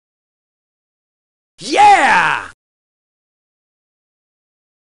Yeah!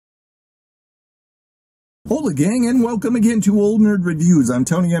 Hola gang, and welcome again to Old Nerd Reviews. I'm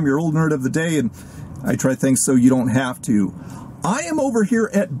Tony, I'm your old nerd of the day, and I try things so you don't have to. I am over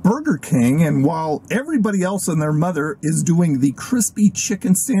here at Burger King, and while everybody else and their mother is doing the crispy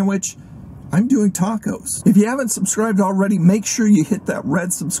chicken sandwich, I'm doing tacos. If you haven't subscribed already, make sure you hit that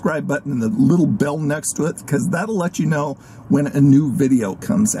red subscribe button and the little bell next to it, because that'll let you know when a new video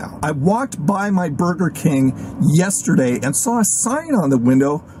comes out. I walked by my Burger King yesterday and saw a sign on the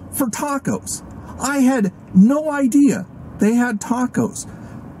window for tacos. I had no idea they had tacos.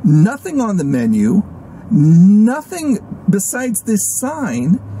 Nothing on the menu, nothing besides this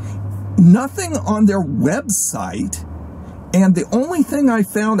sign, nothing on their website. And the only thing I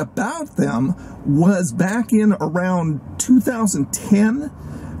found about them was back in around 2010,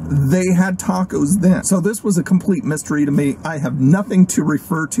 they had tacos then. So this was a complete mystery to me. I have nothing to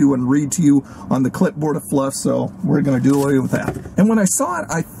refer to and read to you on the clipboard of fluff, so we're going to do away with that. And when I saw it,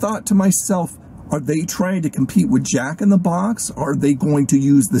 I thought to myself, are they trying to compete with Jack in the Box? Are they going to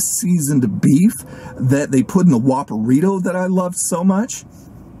use the seasoned beef that they put in the Whopperito that I loved so much?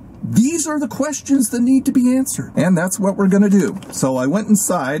 These are the questions that need to be answered, and that's what we're going to do. So I went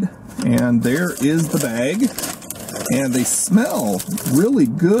inside, and there is the bag, and they smell really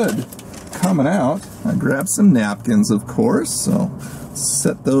good coming out. I grabbed some napkins, of course, so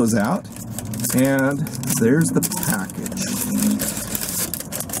set those out, and there's the package.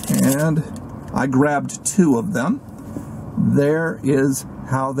 And I grabbed 2 of them. There is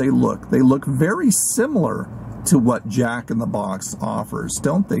how they look. They look very similar to what Jack in the Box offers,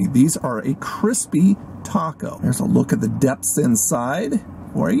 don't they? These are a crispy taco. There's a look at the depths inside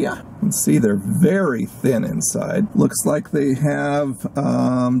for you. You can see they're very thin inside. Looks like they have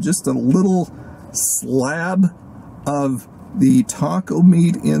just a little slab of the taco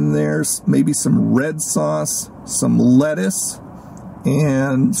meat in there, maybe some red sauce, some lettuce,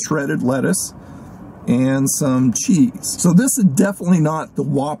 and shredded lettuce, and some cheese. So this is definitely not the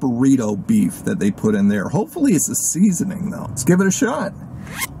Whopperito beef that they put in there. Hopefully it's a seasoning though. Let's give it a shot.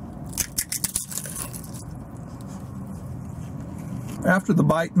 After the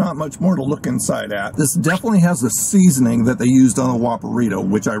bite, not much more to look inside at. This definitely has the seasoning that they used on the Whopperito,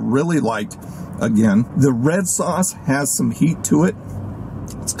 which I really liked. Again, the red sauce has some heat to it.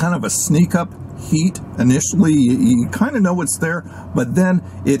 It's kind of a sneak up heat. Initially, you kind of know it's there, but then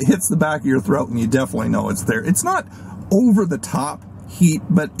it hits the back of your throat and you definitely know it's there. It's not over the top heat,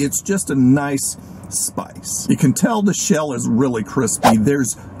 but it's just a nice spice. You can tell the shell is really crispy.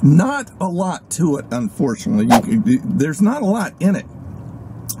 There's not a lot to it, unfortunately. There's not a lot in it.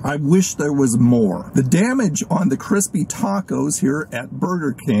 I wish there was more. The damage on the crispy tacos here at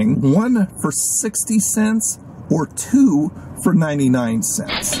Burger King, 1 for 60 cents or 2 for 99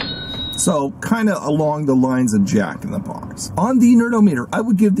 cents. So, kind of along the lines of Jack in the Box. On the Nerdometer, I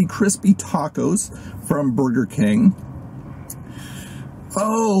would give the crispy tacos from Burger King.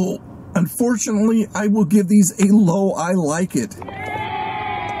 Oh, unfortunately, I will give these a low I like it.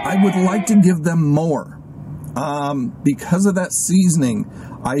 I would like to give them more. Because of that seasoning,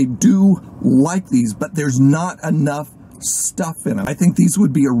 I do like these, but there's not enough stuff in them. I think these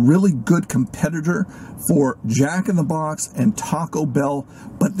would be a really good competitor for Jack in the Box and Taco Bell,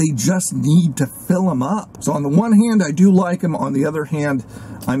 but they just need to fill them up. So on the one hand, I do like them. On the other hand,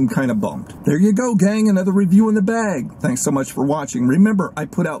 I'm kind of bummed. There you go, gang. Another review in the bag. Thanks so much for watching. Remember, I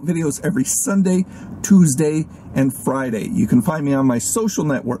put out videos every Sunday, Tuesday, and Friday. You can find me on my social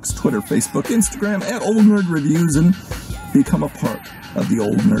networks, Twitter, Facebook, Instagram, at Old Nerd Reviews, and become a part of the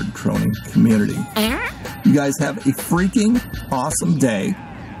Old Nerd Crony community. You guys have a freaking awesome day,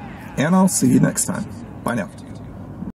 and I'll see you next time. Bye now.